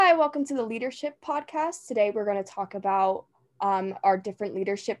welcome to the Leadership Podcast. Today we're going to talk about our different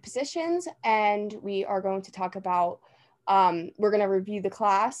leadership positions, and we are going to talk about, we're going to review the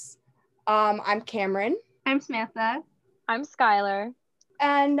class. I'm Cameron. I'm Samantha. I'm Skylar.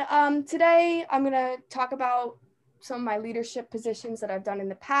 And today I'm going to talk about some of my leadership positions that I've done in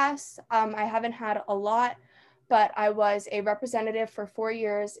the past. I haven't had a lot, but I was a representative for 4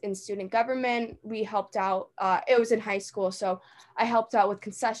 years in student government. We helped out, it was in high school, so I helped out with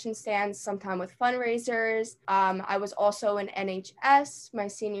concession stands, sometime with fundraisers. I was also in NHS my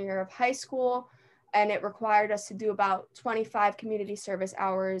senior year of high school, and it required us to do about 25 community service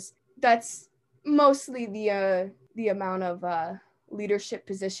hours. That's mostly the amount of leadership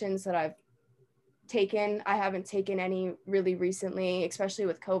positions that I've taken. I haven't taken any really recently, especially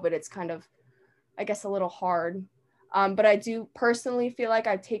with COVID. It's kind of, I guess, a little hard. But I do personally feel like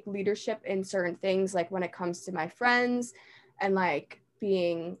I take leadership in certain things, like when it comes to my friends and like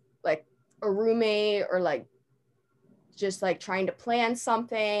being like a roommate or like just like trying to plan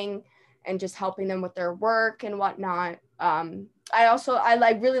something and just helping them with their work and whatnot. I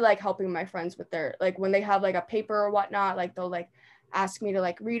really like helping my friends with their, like when they have like a paper or whatnot, like they'll like ask me to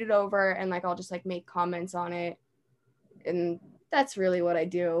like read it over and like I'll just like make comments on it. And that's really what I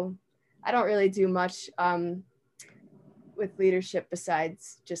do. I don't really do much with leadership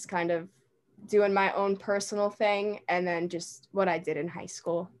besides just kind of doing my own personal thing and then just what I did in high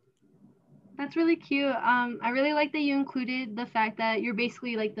school. That's really cute. I really like that you included the fact that you're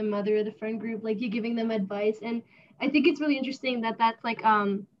basically like the mother of the friend group, like you're giving them advice. And I think it's really interesting that that's like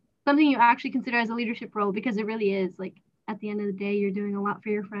something you actually consider as a leadership role, because it really is. Like at the end of the day, you're doing a lot for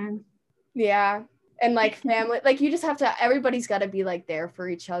your friends. Yeah. And like family, like you just have to, everybody's got to be like there for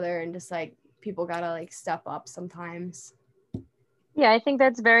each other, and just like people got to like step up sometimes. Yeah, I think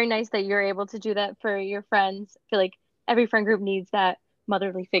that's very nice that you're able to do that for your friends. I feel like every friend group needs that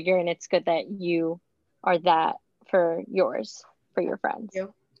motherly figure, and it's good that you are that for yours, for your friends. Thank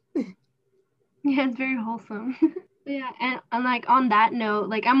you. Yeah, it's very wholesome. Yeah, and like on that note,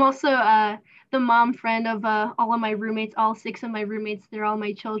 like I'm also the mom friend of all of my roommates, all 6 of my roommates. They're all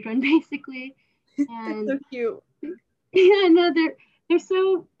my children, basically. And that's so cute. Yeah, no, they're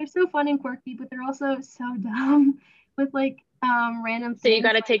so fun and quirky, but they're also so dumb with like random things. So you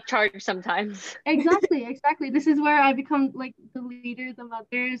got to take charge sometimes. Exactly. This is where I become like the leader, the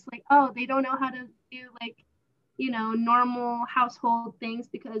mothers, like, oh, they don't know how to do like, normal household things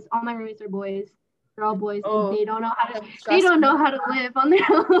because all my roommates are boys. They're all boys, and they don't know how to live on their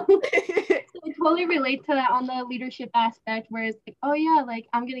own. So I totally relate to that on the leadership aspect, where it's like, oh yeah, like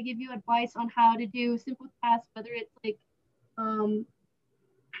I'm gonna give you advice on how to do simple tasks, whether it's like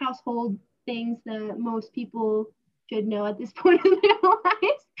household things that most people should know at this point in their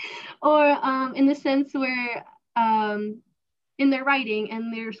lives, or in the sense where in their writing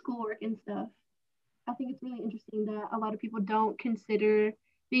and their schoolwork and stuff. I think it's really interesting that a lot of people don't consider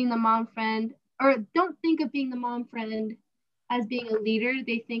being the mom friend, or don't think of being the mom friend as being a leader.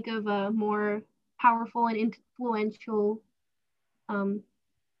 They think of a more powerful and influential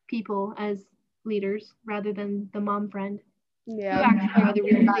people as leaders rather than the mom friend. Yeah, who actually are the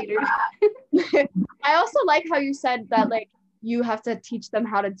real leaders. I also like how you said that like you have to teach them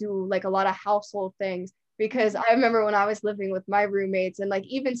how to do like a lot of household things, because I remember when I was living with my roommates and like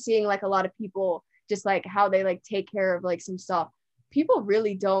even seeing like a lot of people just like how they like take care of like some stuff. People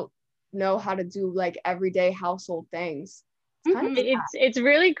really don't know how to do like everyday household things. It's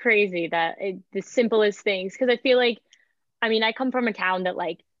really crazy that the simplest things, because I feel like, I mean, I come from a town that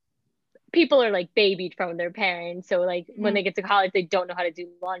like people are like babied from their parents, so like when they get to college they don't know how to do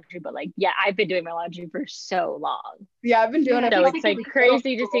laundry, but like yeah, I've been doing my laundry for so long. Yeah, I've been doing it. So it's like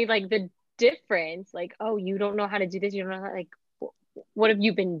crazy to see like the difference, like, oh, you don't know how to do this, you don't know how, like, what have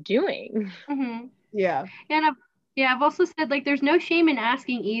you been doing? Yeah. And I've also said like there's no shame in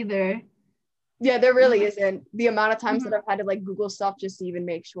asking either. Yeah, there really isn't. The amount of times that I've had to like Google stuff just to even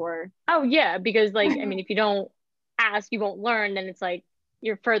make sure. Oh yeah, because like I mean, if you don't ask, you won't learn, then it's like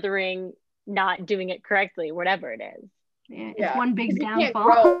you're furthering not doing it correctly, whatever it is. Yeah, it's one big downfall.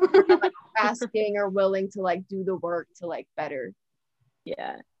 You can't grow like, asking or willing to like do the work to like better.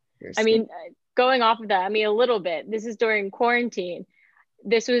 Yeah. I mean, going off of that, I mean, a little bit, this is during quarantine.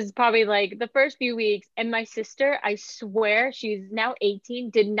 This was probably like the first few weeks, and my sister, I swear, she's now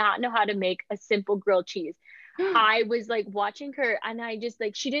 18, did not know how to make a simple grilled cheese. I was like watching her, and I just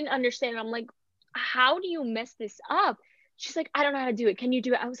like, she didn't understand. I'm like, how do you mess this up? She's like, I don't know how to do it. Can you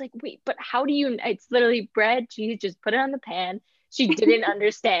do it? I was like, wait, but how do you? It's literally bread, cheese, just put it on the pan. She didn't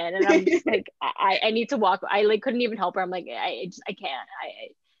understand, and I'm just like, I need to walk. I like couldn't even help her. I'm like, I can't.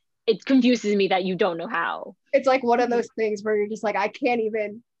 It confuses me that you don't know how. It's like one of those things where you're just like, I can't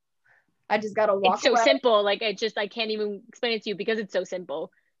even I just gotta walk It's so away. simple. Like I can't even explain it to you because it's so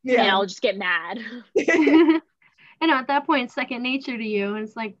simple. Yeah. And I'll just get mad. And at that point, it's second nature to you. And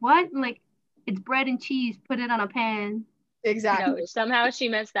it's like, what? Like, it's bread and cheese. Put it on a pan. Exactly. No, somehow she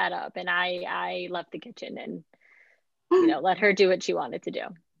messed that up, and I left the kitchen and let her do what she wanted to do.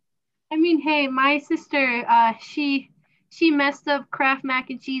 I mean, hey, my sister, she messed up Kraft mac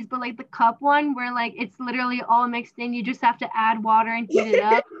and cheese, but like the cup one where like it's literally all mixed in. You just have to add water and heat it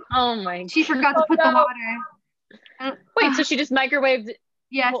up. Oh my! She forgot to put the water. Wait, so she just microwaved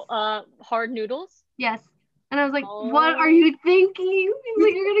yes, hard noodles? yes. And I was like, what are you thinking?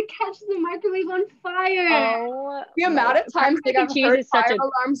 Like, you're gonna catch the microwave on fire. Oh, The amount of times like I've heard fire a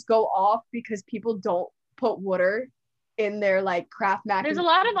alarms go off because people don't put water in their like Kraft mac. There's a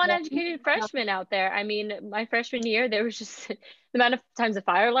lot of uneducated freshmen out there. I mean, my freshman year, there was just the amount of times the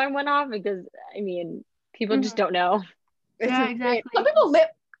fire alarm went off because I mean, people just don't know. Yeah, exactly. Some people lit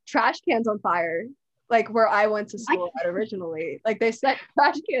trash cans on fire, like where I went to school at originally. Like they set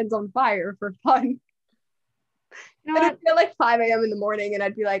trash cans on fire for fun. You know and what? it'd be like 5 a.m. in the morning, and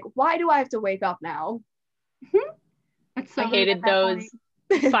I'd be like, why do I have to wake up now? That's so I hated those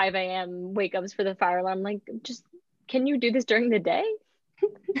 5 a.m. wake ups for the fire alarm. Like, just can you do this during the day?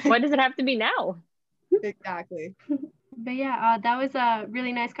 Why does it have to be now? Exactly. But yeah, that was a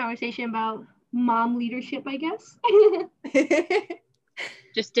really nice conversation about mom leadership, I guess.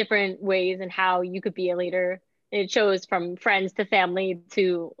 Just different ways and how you could be a leader. And it shows from friends to family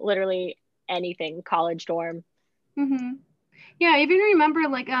to literally anything, college dorm. Mm-hmm. Yeah, I even remember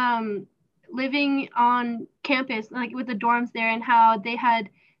like living on campus, like with the dorms there, and how they had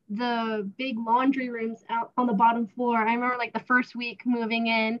the big laundry rooms out on the bottom floor. I remember like the first week moving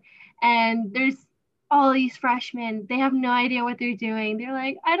in, and there's all these freshmen. They have no idea what they're doing. They're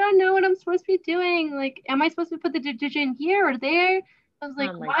like, I don't know what I'm supposed to be doing. Like, am I supposed to put the detergent here or there? I was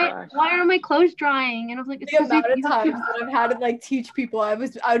like, why are my clothes drying? And I was like, it's the amount of times that I've had to like teach people, I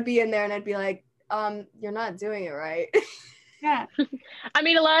would be in there and I'd be like, you're not doing it right. Yeah. I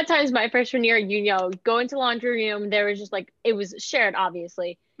mean, a lot of times my freshman year, go into laundry room, there was just like, it was shared,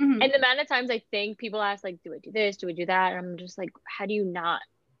 obviously. Mm-hmm. And the amount of times I think people ask, like, do I do this? Do I do that? And I'm just like, how do you not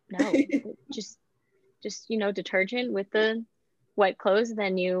know? just, detergent with the wet clothes,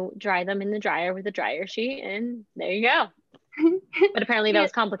 then you dry them in the dryer with a dryer sheet, and there you go. But apparently that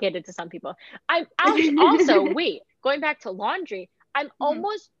was complicated to some people. I also, wait, going back to laundry, I'm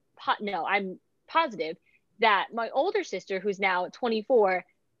I'm positive that my older sister, who's now 24,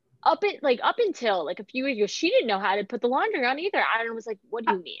 up until like a few years ago, she didn't know how to put the laundry on either. I was like, what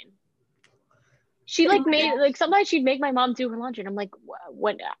do you mean? She like made like sometimes she'd make my mom do her laundry, and I'm like,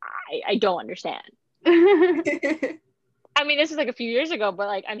 what? I don't understand. I mean, this is like a few years ago, but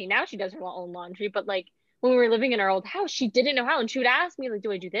like, I mean, now she does her own laundry, but like when we were living in our old house, she didn't know how, and she would ask me like,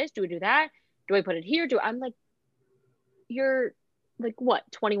 do I do this? Do I do that? Do I put it here? I'm like, you're like what,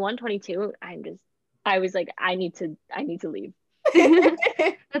 21, 22? I was like, I need to leave.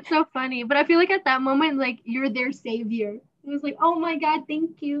 That's so funny. But I feel like at that moment, like you're their savior. It was like, oh my God,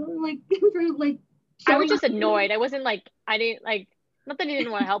 thank you. Like for like I was just annoyed. I wasn't like, I didn't like, not that he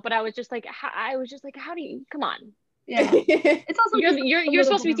didn't want to help, but I was just like, how do you, come on. Yeah. It's also you're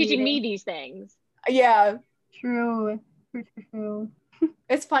supposed to be teaching me these things. Yeah. True.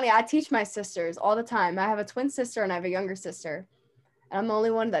 It's funny. I teach my sisters all the time. I have a twin sister and I have a younger sister. And I'm the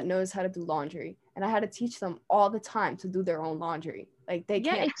only one that knows how to do laundry. And I had to teach them all the time to do their own laundry. Like they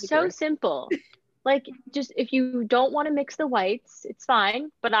can't. Yeah, it's so simple. Like, just if you don't want to mix the whites, it's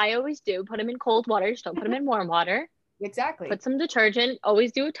fine. But I always do. Put them in cold water. Just don't put them in warm water. Exactly. Put some detergent.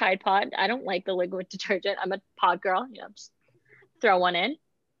 Always do a Tide Pod. I don't like the liquid detergent. I'm a pod girl. Just throw one in.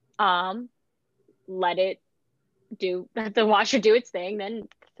 Let the washer do its thing. Then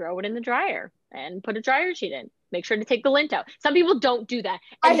throw it in the dryer and put a dryer sheet in. Make sure to take the lint out. Some people don't do that.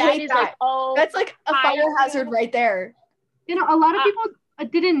 And I hate that. like, oh, that's like a fire hazard right there. You know, a lot of people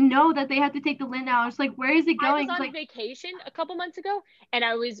didn't know that they had to take the lint out. It's like, where is it going? I was on vacation a couple months ago, and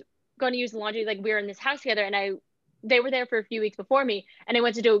I was going to use the laundry. Like, we were in this house together, and they were there for a few weeks before me, and I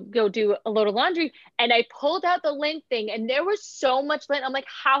went to go do a load of laundry, and I pulled out the lint thing, and there was so much lint. I'm like,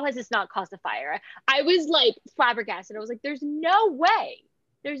 how has this not caused a fire? I was like flabbergasted. I was like, there's no way.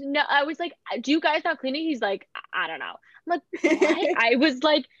 I was like, do you guys not clean it? He's like, I don't know. I'm like, what? I was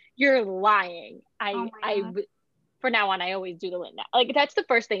like, you're lying. For now on, I always do the lint now. Like, that's the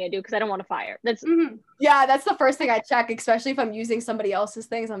first thing I do because I don't want to fire. That's that's the first thing I check, especially if I'm using somebody else's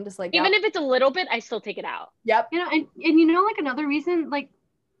things. I'm just like, even if it's a little bit, I still take it out. Yep. You know, and you know, like another reason, like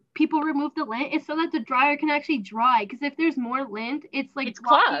people remove the lint is so that the dryer can actually dry. Because if there's more lint, it's like it's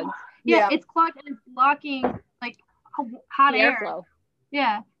clogged. Yeah, it's clogged and it's blocking like hot air. Airflow.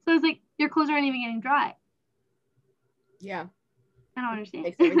 Yeah, So it's like your clothes aren't even getting dry. Yeah. I don't understand.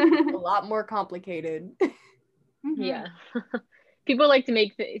 Makes everything a lot more complicated. Mm-hmm. Yeah. People like to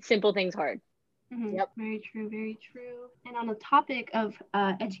make simple things hard. Mm-hmm. Yep. Very true, very true. And on the topic of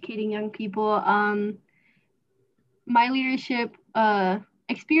educating young people, my leadership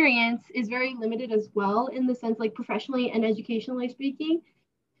experience is very limited as well, in the sense like professionally and educationally speaking.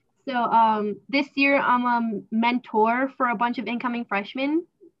 So this year I'm a mentor for a bunch of incoming freshmen.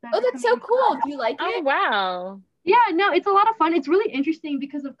 Oh, that's so cool. Do you like Oh, it? wow. Yeah, no, it's a lot of fun. It's really interesting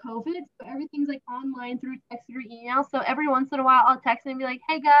because of COVID. So everything's like online through text or email. So every once in a while I'll text and be like,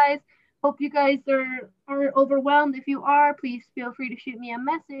 hey guys, hope you guys are overwhelmed. If you are, please feel free to shoot me a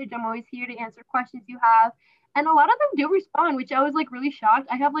message. I'm always here to answer questions you have. And a lot of them do respond, which I was like really shocked.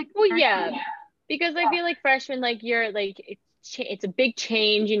 I have like Well, 13. yeah, because I feel like freshmen, like you're like it's a big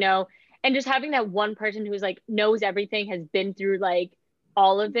change, and just having that one person who's like knows everything, has been through like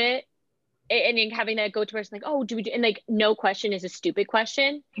all of it, and then having that go-to person like, oh, do we do, and like no question is a stupid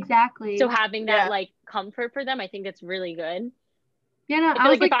question. So Exactly. having that like comfort for them, I think that's really good. Yeah, no, I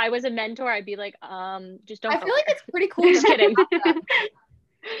feel like if I was a mentor, I'd be like, just don't I go feel like there. it's pretty cool. Just kidding.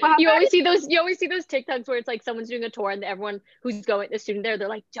 Well, You always see those TikToks where it's like someone's doing a tour and everyone who's going, the student there, they're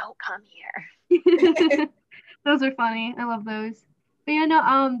like, don't come here. those are funny. I love those. But yeah,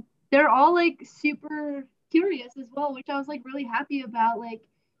 no, they're all like super curious as well, which I was like really happy about. Like,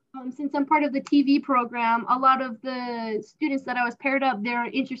 since I'm part of the TV program, a lot of the students that I was paired up, they're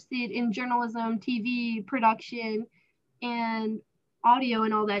interested in journalism, TV production, and audio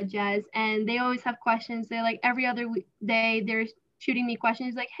and all that jazz. And they always have questions. They're like every other day they're shooting me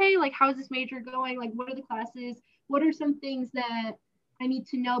questions like, hey, like how's this major going? Like, what are the classes? What are some things that I need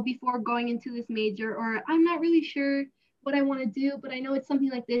to know before going into this major? Or I'm not really sure what I want to do, but I know it's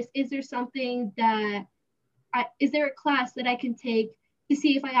something like this. Is there something that is there a class that I can take to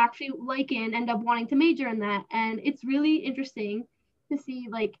see if I actually like it and end up wanting to major in that? And it's really interesting to see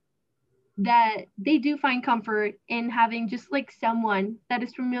like that they do find comfort in having just like someone that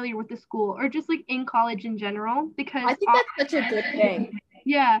is familiar with the school, or just like in college in general, because I think that's such a good thing.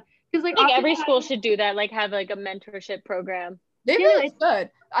 yeah, because like I think every school should do that, like have like a mentorship program. They really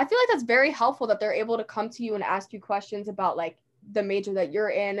should. I feel like that's very helpful that they're able to come to you and ask you questions about like the major that you're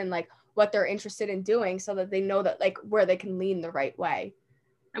in and like what they're interested in doing, so that they know that like where they can lean the right way.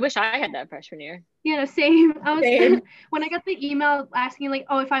 I wish I had that freshman year. Yeah, same. Same. When I got the email asking like,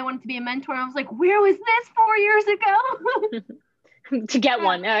 oh, if I wanted to be a mentor, I was like, where was this 4 years ago? To get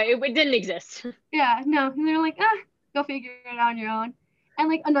one, it didn't exist. Yeah, no, they're like, go figure it out on your own. And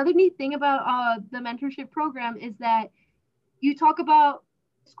like another neat thing about the mentorship program is that you talk about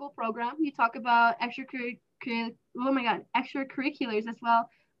school program, you talk about extracurriculars as well,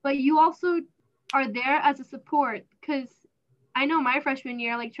 but you also are there as a support, because I know my freshman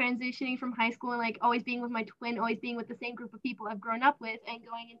year, like transitioning from high school and like always being with my twin, always being with the same group of people I've grown up with, and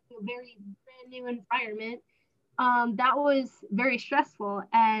going into a very brand new environment, that was very stressful.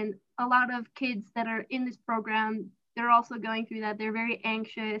 And a lot of kids that are in this program, they're also going through that. They're very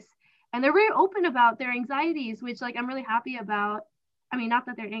anxious and they're very open about their anxieties, which like I'm really happy about. I mean, not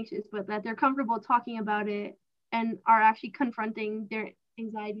that they're anxious, but that they're comfortable talking about it and are actually confronting their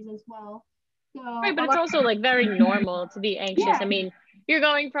anxieties as well. So, right, but it's also like very normal to be anxious. Yeah. I mean, you're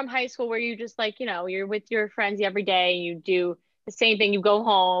going from high school where you just like, you're with your friends every day, you do the same thing, you go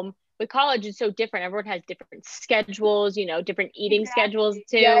home. With college, it's so different. Everyone has different schedules, different eating schedules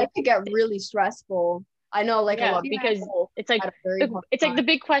too. Yeah, it could get really stressful. I know, like a lot because it's like the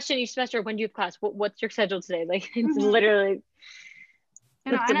big question each semester: when do you have class? What's your schedule today? Like it's literally.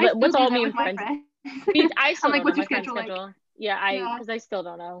 What's all me and friends? I still don't know my friend's schedule. Yeah, because I still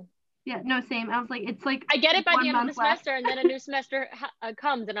don't know. Yeah, no, same. I was like, it's like I get it by the end of the semester, and then a new semester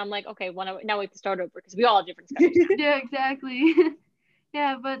comes, and I'm like, okay, now we have to start over because we all have different schedules. Yeah, exactly.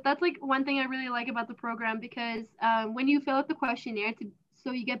 Yeah, but that's like one thing I really like about the program, because when you fill out the questionnaire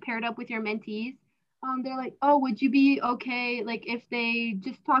so you get paired up with your mentees, they're like, oh, would you be okay like if they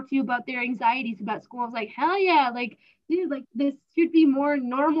just talk to you about their anxieties about school? I was like, hell yeah, like dude, like this should be more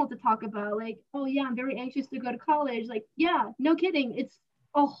normal to talk about. Like, oh yeah, I'm very anxious to go to college. Like, yeah, no kidding, it's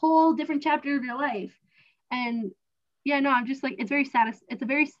a whole different chapter of your life. And yeah, no, I'm just like, it's a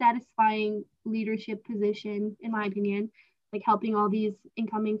very satisfying leadership position in my opinion, like helping all these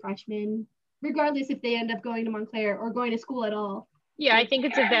incoming freshmen, regardless if they end up going to Montclair or going to school at all. Yeah, I think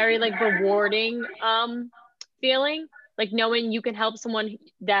it's a very like rewarding feeling, like knowing you can help someone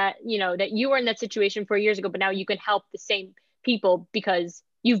that that you were in that situation 4 years ago, but now you can help the same people because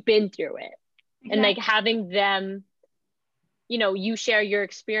you've been through it. Exactly. And like having them, you share your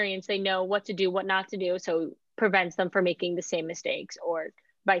experience, they know what to do, what not to do, so prevents them from making the same mistakes or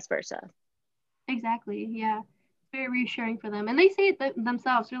vice versa. Exactly. Yeah. Very reassuring for them. And they say it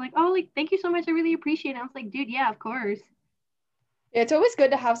themselves. They're like, oh, like, thank you so much. I really appreciate it. I was like, dude, yeah, of course. Yeah, it's always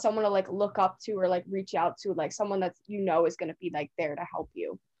good to have someone to like look up to or like reach out to, like someone that's is going to be like there to help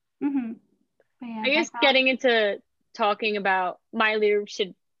you. Mm-hmm. But yeah, I guess getting into talking about my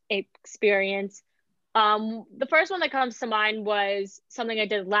leadership experience, the first one that comes to mind was something I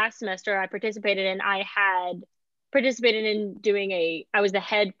did last semester. I participated in. I had participated in doing I was the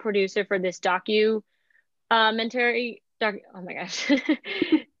head producer for this oh my gosh,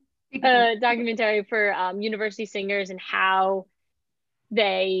 documentary for university singers and how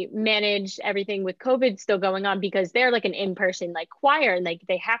they manage everything with COVID still going on, because they're like an in-person like choir, and like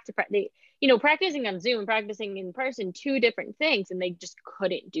they have to practicing on Zoom, practicing in person, two different things, and they just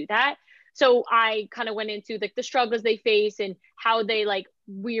couldn't do that. So I kind of went into like the struggles they face and how they like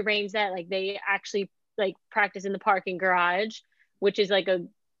rearrange that. Like they actually like practice in the parking garage, which is like a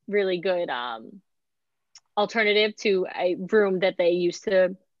really good alternative to a room that they used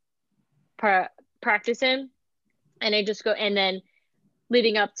to practice in. And I just go, and then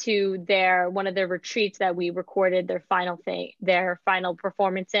leading up to one of their retreats that we recorded their final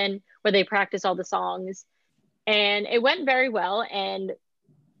performance in, where they practice all the songs. And it went very well. And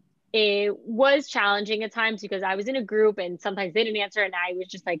it was challenging at times because I was in a group and sometimes they didn't answer, and I was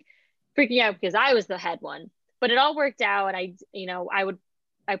just like freaking out because I was the head one. But it all worked out. And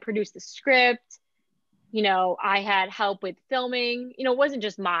I produced the script. I had help with filming. It wasn't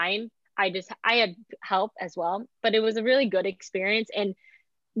just mine. I had help as well, but it was a really good experience. And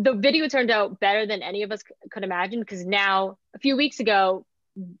the video turned out better than any of us could imagine, because now a few weeks ago,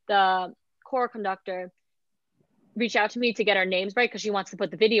 the choir conductor reached out to me to get our names right, because she wants to put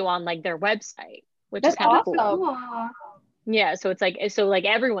the video on like their website, which is kind of cool. Yeah, so it's like,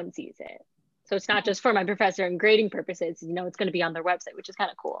 everyone sees it. So it's not just for my professor and grading purposes, it's going to be on their website, which is kind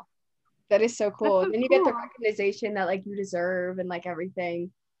of cool. That is so cool. And then you get the recognition that like you deserve and like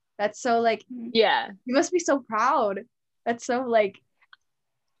everything. That's so like, yeah. You must be so proud. That's so like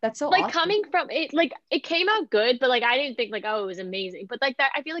awesome. Coming from it, like it came out good, but like I didn't think like, oh, it was amazing. But like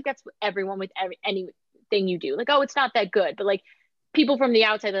that, I feel like that's everyone with anything you do. Like, oh, it's not that good, but like people from the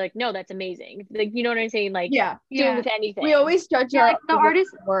outside, they're like, no, that's amazing. Like, you know what I'm saying? Like, doing with anything. We always judge like the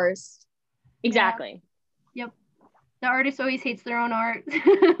artist worst. Exactly. Yeah. Yep. The artist always hates their own art.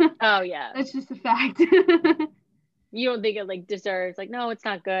 Oh yeah. That's just a fact. You don't think it like deserves, like, no, it's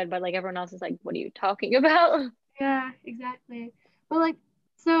not good, but like everyone else is like, what are you talking about? Yeah, exactly. But like,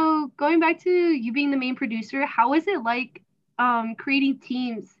 so going back to you being the main producer, how is it like creating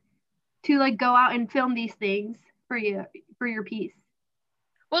teams to like go out and film these things for your piece?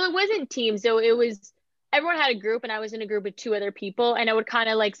 Well, it wasn't teams, so it was everyone had a group, and I was in a group with two other people, and I would kind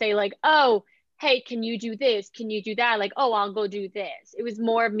of like say like, oh, hey, can you do this? Can you do that? Like, oh, I'll go do this. It was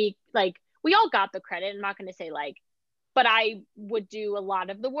more of me, like, we all got the credit. I'm not going to say like, but I would do a lot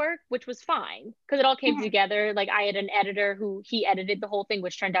of the work, which was fine because it all came together. Like I had an editor who he edited the whole thing,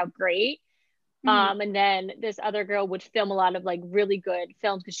 which turned out great. And then this other girl would film a lot of like really good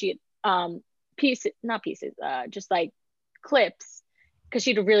films because she had just like clips, because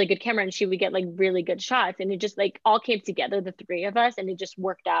she had a really good camera and she would get like really good shots, and it just like all came together, the three of us, and it just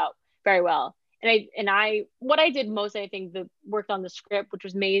worked out very well. And I what I did most, I think, worked on the script, which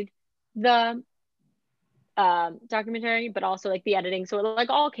was made the documentary, but also like the editing, so it like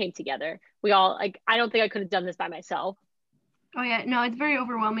all came together. We all like, I don't think I could have done this by myself. Oh yeah, no, it's very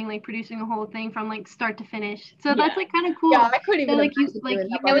overwhelming, like producing a whole thing from like start to finish. So that's like kind of cool. Yeah, I couldn't even like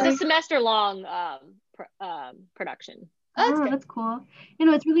it was a semester long production. Oh, that's cool.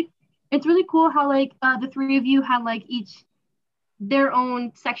 It's really cool how like the three of you had like each their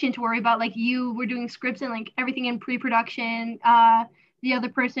own section to worry about. Like you were doing scripts and like everything in pre-production. The other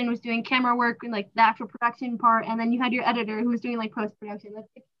person was doing camera work and like the actual production part, and then you had your editor who was doing like post-production.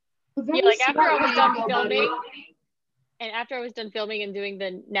 After I was done filming, and after I was done filming and doing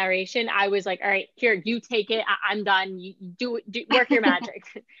the narration, I was like, all right, here, you take it. I'm done. You do work your magic.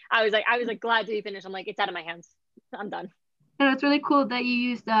 I was like glad to be finished. I'm like, it's out of my hands. I'm done. And it's really cool that you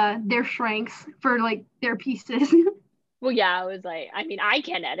used their strengths for like their pieces. Well, yeah, I was like, I mean, I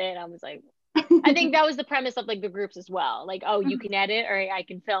can edit. I was like, I think that was the premise of like the groups as well. Like, oh, you can edit, or I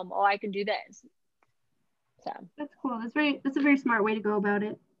can film. Oh, I can do this. So that's cool. That's a very smart way to go about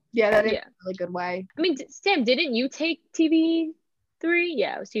it. Yeah, that is a really good way. I mean, Sam, didn't you take TV3?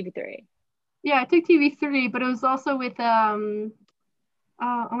 Yeah, it was TV3. Yeah, I took TV3, but it was also with oh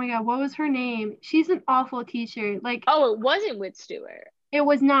my god, what was her name? She's an awful teacher. Like, oh, it wasn't with Stuart. It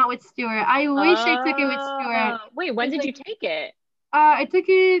was not with Stuart. I wish I took it with Stuart. Wait, when did you take it? I took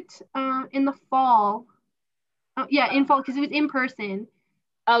it in the fall. In fall, because it was in person.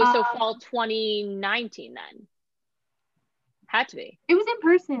 Oh, so fall 2019 then. Had to be. It was in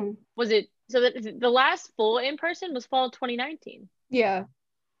person. Was it? So the last full in person was fall 2019. Yeah,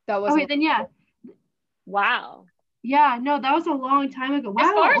 that was. Okay, then yeah. Wow. Yeah, no, that was a long time ago. Wow.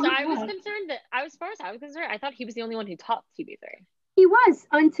 As far as oh my I was God. concerned, I thought he was the only one who taught TB3. He was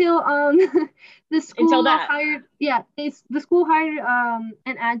until the school Until that. hired the school hired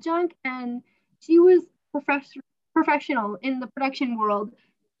an adjunct, and she was professional in the production world,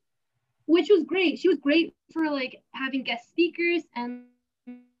 which was great. She was great for like having guest speakers and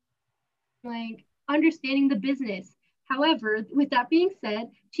like understanding the business. However, with that being said,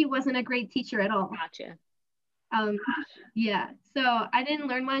 she wasn't a great teacher at all. Gotcha. Yeah, so I didn't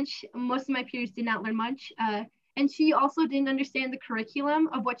learn much. Most of my peers did not learn much. And she also didn't understand the curriculum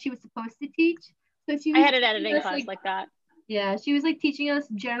of what she was supposed to teach. So she was I had an editing class like that. Yeah, she was like teaching us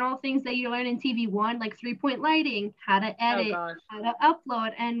general things that you learn in TV1, like 3-point lighting, how to edit, how to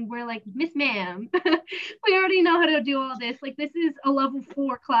upload. And we're like, Miss Ma'am, we already know how to do all this. Like, this is a level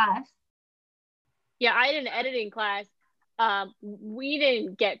 4 class. Yeah, I had an editing class. We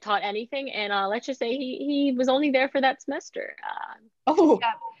didn't get taught anything, and let's just say he was only there for that semester. Oh,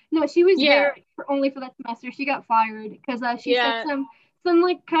 yeah. No, she was there only for that semester. She got fired because she said some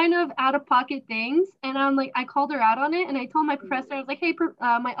like kind of out of pocket things, and I'm like, I called her out on it, and I told my professor, I was like, hey,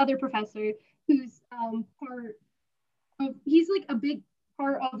 my other professor, who's he's like a big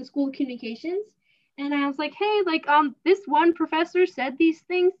part of the school of communications. And I was like, hey, like, this one professor said these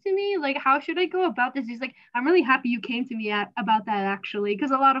things to me. Like, how should I go about this? He's like, I'm really happy you came to me about that, actually,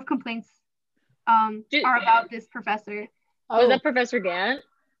 because a lot of complaints are about this professor. Was that Professor Gant?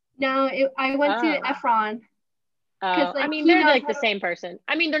 No, I went to Efron. I mean, they're like the same person.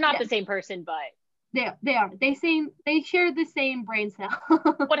 I mean, they're not the same person, but they are. They share the same brain cell.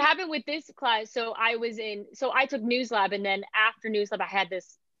 What happened with this class? So I took News Lab, and then after News Lab, I had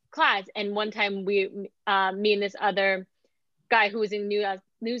this class, and one time me and this other guy who was in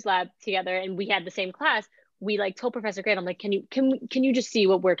News Lab together, and we had the same class. We like told Professor Grant, I'm like, can you just see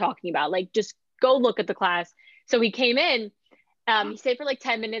what we're talking about? Like, just go look at the class. So he came in, he stayed for like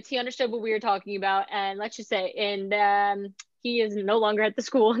 10 minutes. He understood what we were talking about, and let's just say, and he is no longer at the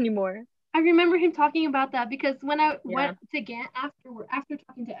school anymore. I remember him talking about that because when I went to Gant after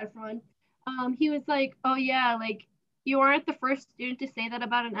talking to Efron, he was like, oh yeah, like, you aren't the first student to say that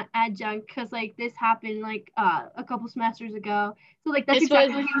about an adjunct, because like this happened like a couple semesters ago. So like that's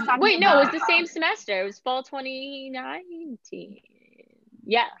exactly what he was talking about. Wait, no, it was the same semester. It was fall 2019.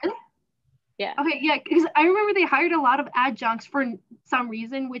 Yeah. Yeah. Okay, yeah, because I remember they hired a lot of adjuncts for some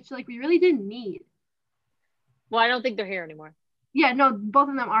reason, which like we really didn't need. Well, I don't think they're here anymore. Yeah, no, both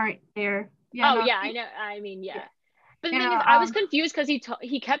of them aren't there. Yeah. I know. I mean, yeah. But the thing is, I was confused because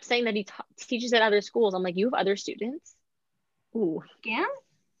he kept saying that he teaches at other schools. I'm like, you have other students? Ooh. Gant?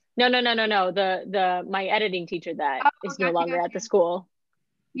 No. The my editing teacher that is no longer at the school.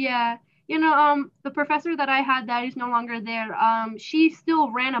 Yeah. The professor that I had that is no longer there, she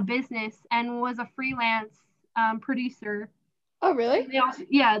still ran a business and was a freelance producer. Oh, really?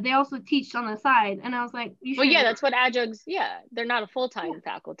 They also teach on the side. And I was like, that's what adjuncts, they're not a full-time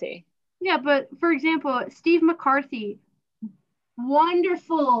faculty. Yeah, but for example, Steve McCarthy,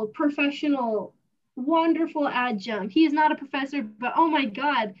 wonderful professional, wonderful adjunct. He is not a professor, but oh my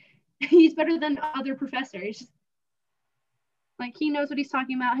God, he's better than other professors. Like, he knows what he's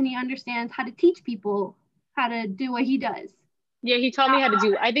talking about, and he understands how to teach people how to do what he does. Yeah, he taught me how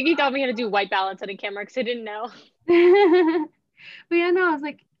to do white balance on a camera because I didn't know. But yeah, no, I was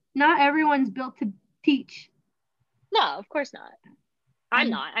like, not everyone's built to teach. No, of course not.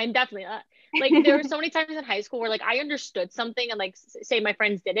 I'm definitely not. Like, there were so many times in high school where like I understood something and like say my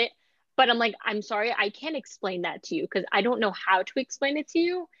friends did it, but I'm like, I'm sorry, I can't explain that to you because I don't know how to explain it to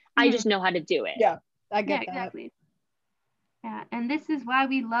you. I just know how to do it. Yeah, I get that. Exactly. Yeah, and this is why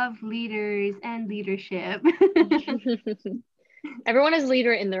we love leaders and leadership. Everyone is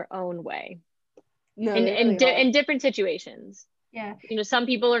leader in their own way. No, in different situations. Yeah. Some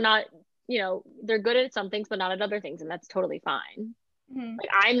people are not, they're good at some things, but not at other things. And that's totally fine. Mm-hmm. Like,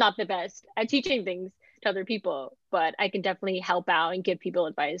 I'm not the best at teaching things to other people, but I can definitely help out and give people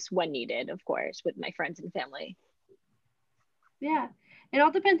advice when needed, of course, with my friends and family. Yeah. It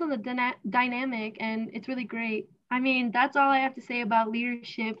all depends on the dynamic, and it's really great. I mean, that's all I have to say about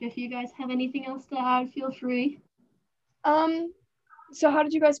leadership. If you guys have anything else to add, feel free. So how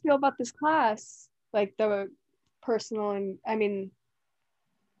did you guys feel about this class? Like the personal and,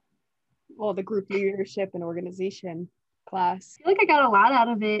 the group leadership and organization class. I feel like I got a lot out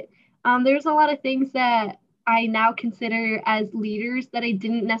of it. There's a lot of things that I now consider as leaders that I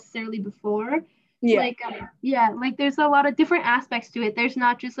didn't necessarily before. Yeah. Like there's a lot of different aspects to it. There's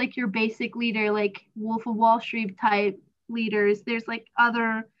not just like your basic leader, like Wolf of Wall Street type leaders. There's like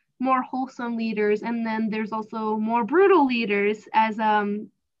other more wholesome leaders, and then there's also more brutal leaders, as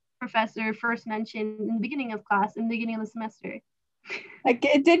Professor first mentioned in the beginning of class, in the beginning of the semester. Like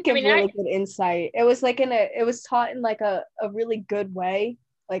it did give really good insight. It was like it was taught in like a really good way.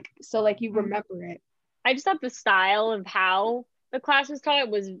 Like, so like you remember it. I just thought the style of how the class was taught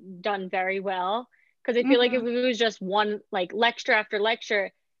was done very well. Because I feel like if it was just one like lecture after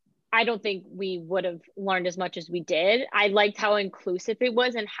lecture, I don't think we would have learned as much as we did. I liked how inclusive it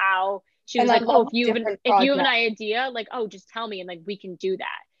was, and how she was like, oh, if you have an idea, like, oh, just tell me, and like we can do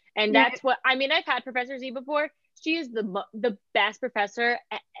that. And that's what I mean. I've had Professor Z before. She is the best professor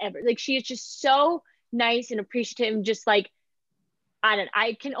ever. Like, she is just so nice and appreciative. Just like,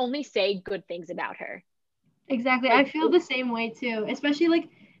 I can only say good things about her. Exactly. Like, I feel the same way too, especially like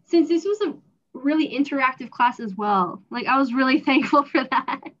since this was a really interactive class as well. Like, I was really thankful for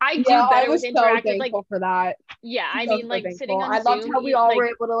that. I do better with interactive. So thankful for that. Yeah, I mean, like sitting on Zoom. I loved how we all were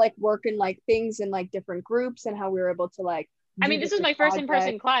able to like work in like things in like different groups, and how we were able to like. I mean, this is my first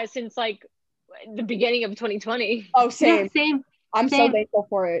in-person class since like the beginning of 2020. Oh, same. Yeah, same. I'm so thankful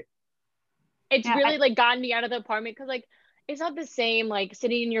for it. It's really like gotten me out of the apartment, because like it's not the same like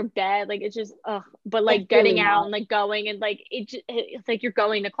sitting in your bed, like it's just but like getting out and like going, and like it's like you're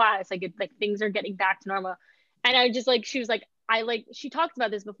going to class, like it's like things are getting back to normal. And I just like, she was like, she talked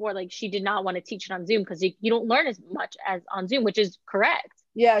about this before, like she did not want to teach it on Zoom because you don't learn as much as on Zoom, which is correct.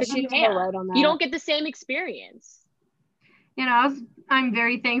 Yeah, she's right on that. You don't get the same experience. You know, I'm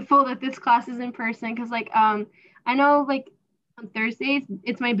very thankful that this class is in person, because like I know like on Thursdays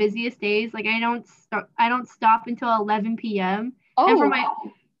it's my busiest days. Like I don't stop until 11 p.m. Oh, and for my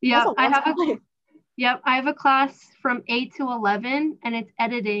I have a class from 8 to 11, and it's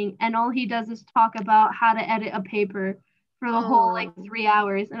editing, and all he does is talk about how to edit a paper for the whole like 3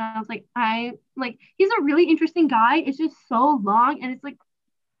 hours. And I was like, he's a really interesting guy. It's just so long, and it's like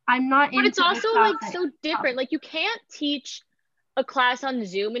I'm not. But it's also like so different. Like you can't teach a class on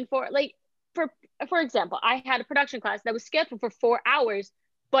Zoom and for example, I had a production class that was scheduled for 4 hours,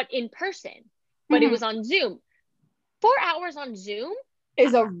 but in person, but it was on Zoom. 4 hours on Zoom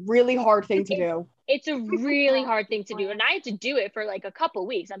is a really hard thing to do. It's a really hard thing to do, and I had to do it for like a couple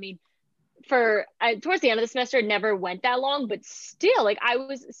weeks. I mean, towards the end of the semester, it never went that long, but still, like I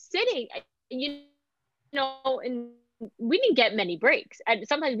was sitting, you know, and we didn't get many breaks, and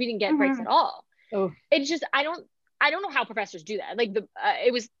sometimes we didn't get breaks at all. Oh, it's just I don't know how professors do that. Like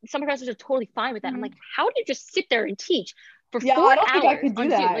some professors are totally fine with that. I'm like, how do you just sit there and teach for 4 hours? I don't think I could do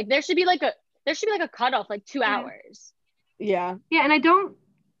that. Zoom? Like there should be like a cutoff, like 2 hours. Yeah, and I don't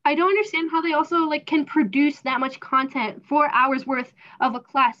understand how they also like can produce that much content, 4 hours worth of a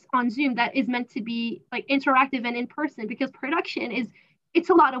class on Zoom that is meant to be like interactive and in person, because production it's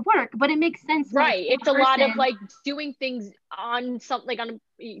a lot of work, but it makes sense. Right. It's a lot of like doing things on something, like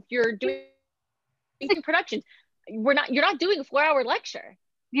if you're doing production, you're not doing a 4 hour lecture.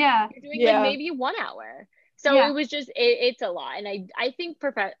 Yeah. You're doing like maybe 1 hour. So it was just, it's a lot. And I think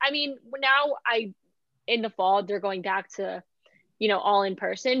now in the fall, they're going back to, all in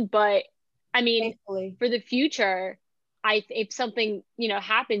person, but I mean, thankfully, for the future, if something,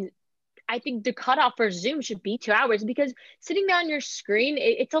 happens, I think the cutoff for Zoom should be 2 hours, because sitting down on your screen,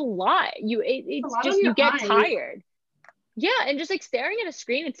 it's a lot. You get tired. Yeah, and just like staring at a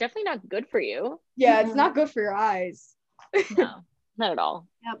screen, it's definitely not good for you. Yeah, it's not good for your eyes. No, not at all.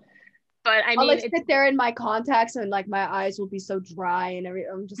 Yep. But I mean, I'll like sit there in my contacts, and like my eyes will be so dry and everything.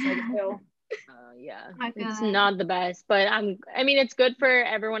 I'm just like, ew. Yeah, it's not the best, but it's good for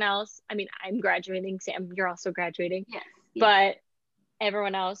everyone else. I mean, I'm graduating. Sam, you're also graduating. Yes. But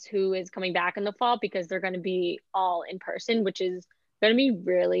everyone else who is coming back in the fall, because they're going to be all in person, which is going to be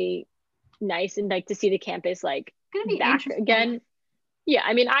really nice, and like to see the campus like back again. Yeah,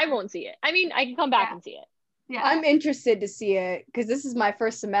 I mean, I won't see it. I mean, I can come back and see it. Yeah, I'm interested to see it, because this is my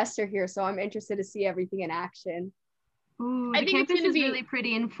first semester here, so I'm interested to see everything in action. Ooh, I think campus is really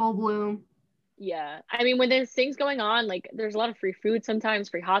pretty in full bloom. Yeah, I mean, when there's things going on, like there's a lot of free food sometimes,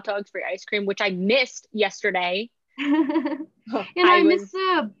 free hot dogs, free ice cream, which I missed yesterday. And I missed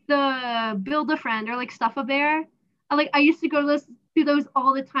the Build-A-Friend, or like Stuff-A-Bear. I used to go to those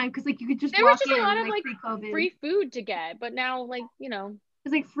all the time, because like you could just there was just a lot of like free food to get, but now like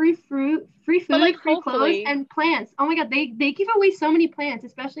it's like free food, but, like, free clothes, and plants. Oh my god, they give away so many plants,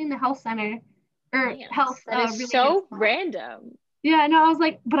 especially in the health center or health. That is so random. Yeah, no, I was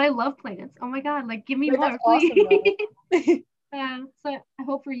like, but I love plants. Oh my god, like give me more, please. Awesome, so I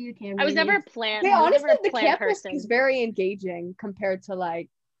hope for you, Cameron. I was never a plant. Yeah, honestly, the campus is very engaging compared to like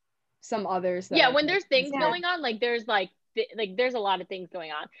some others. Yeah, when there's things going on, like there's there's a lot of things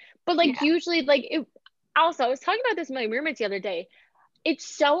going on, but like usually like it. Also, I was talking about this with my roommates the other day. It's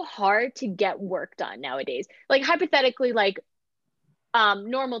so hard to get work done nowadays. Like hypothetically, like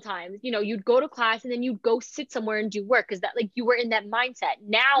normal times, you know, you'd go to class and then you'd go sit somewhere and do work because that like you were in that mindset.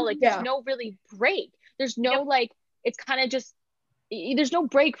 Now like there's no really break. There's no like it's kind of just there's no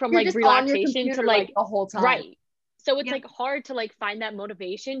break from like relaxation to like the whole time. Right. So it's like hard to like find that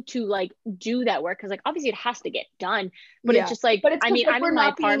motivation to like do that work because like obviously it has to get done, but it's just like I mean I'm in my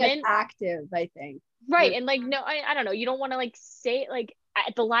apartment. Active, I think. Right. And like no, I don't know. You don't want to like say like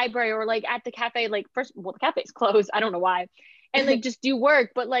at the library or like at the cafe, like the cafe's closed. I don't know why. And like just do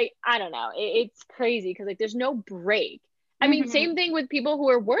work, but like I don't know. It's crazy because like there's no break. I mean, same thing with people who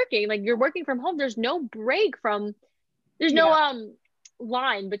are working. Like you're working from home. There's no break from. There's no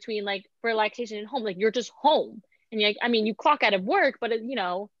line between like relaxation and home. Like you're just home, and like I mean, you clock out of work, but you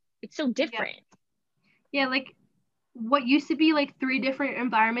know it's so different. Yeah, like what used to be like 3 different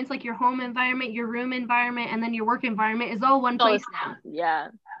environments, like your home environment, your room environment, and then your work environment is all one place now. Yeah.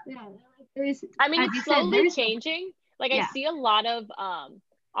 I mean, it's slowly changing. Like I see a lot of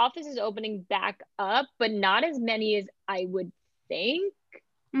offices opening back up, but not as many as I would think.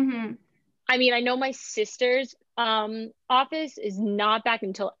 I mean, I know my sister's office is not back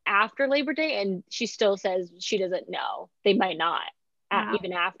until after Labor Day, and she still says she doesn't know. They might not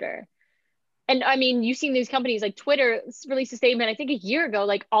even after. And I mean, you've seen these companies like Twitter released a statement, I think a year ago,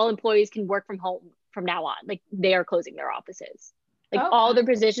 like all employees can work from home from now on. Like they are closing their offices. Like all the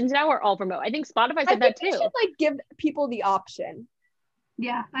positions now are all remote. I think Spotify said that too. They should like give people the option.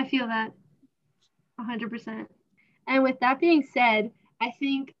 Yeah, I feel that 100%. And with that being said, I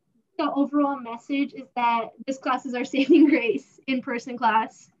think the overall message is that this class is our saving grace, in-person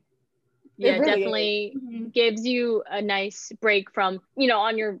class. Yeah, really definitely gives you a nice break from, you know,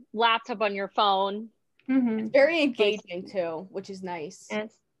 on your laptop, on your phone. It's very engaging too, which is nice.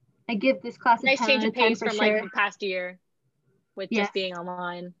 Yes. I give this class a nice change of pace from like the past year with just being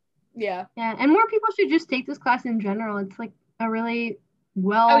online. Yeah, and more people should just take this class in general. It's like a really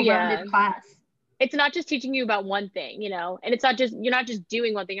well-rounded class. It's not just teaching you about one thing, you know, and it's not just, you're not just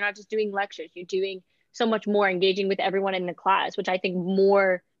doing one thing, you're not just doing lectures, you're doing so much more, engaging with everyone in the class, which I think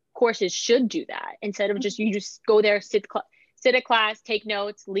more courses should do that instead of just, you just go there, sit at class, take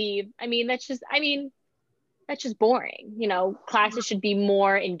notes, leave. I mean, that's just boring. You know, classes should be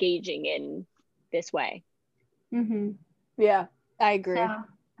more engaging in this way. Yeah, I agree.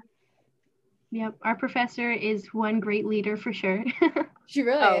 Yep, our professor is one great leader for sure. She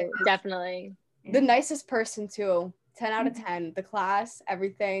really is. Definitely. The nicest person too. 10 out of 10. The class,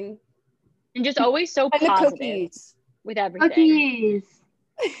 everything. And just always so and positive the cookies. with everything. Cookies.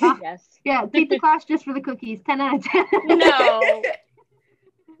 Yes. Yeah, take the class just for the cookies. 10 out of 10. No.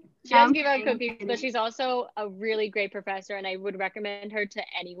 She does give out cookies, but she's also a really great professor, and I would recommend her to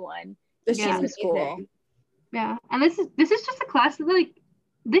anyone in the school. Yeah, and this is just a class that like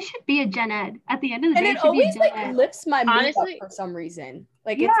this should be a gen ed at the end of the day. And it always like lifts my mood up for some reason.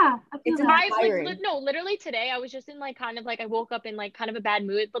 Like literally today I was just in like kind of like I woke up in like kind of a bad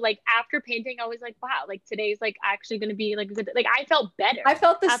mood, but like after painting I was like, wow, like today's like actually going to be like good. Like I felt better. I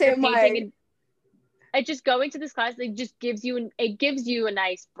felt the same way. And just going to this class, it just gives you a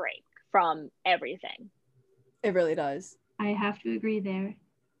nice break from everything. It really does. I have to agree there.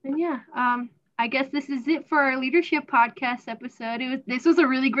 And yeah, I guess this is it for our leadership podcast episode. This was a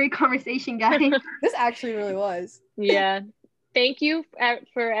really great conversation, guys. This actually really was. Yeah. Thank you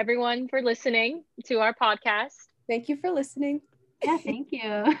for everyone for listening to our podcast. Thank you for listening. Yeah, thank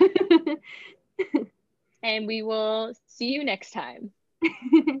you. And we will see you next time.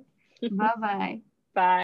 Bye-bye. Bye.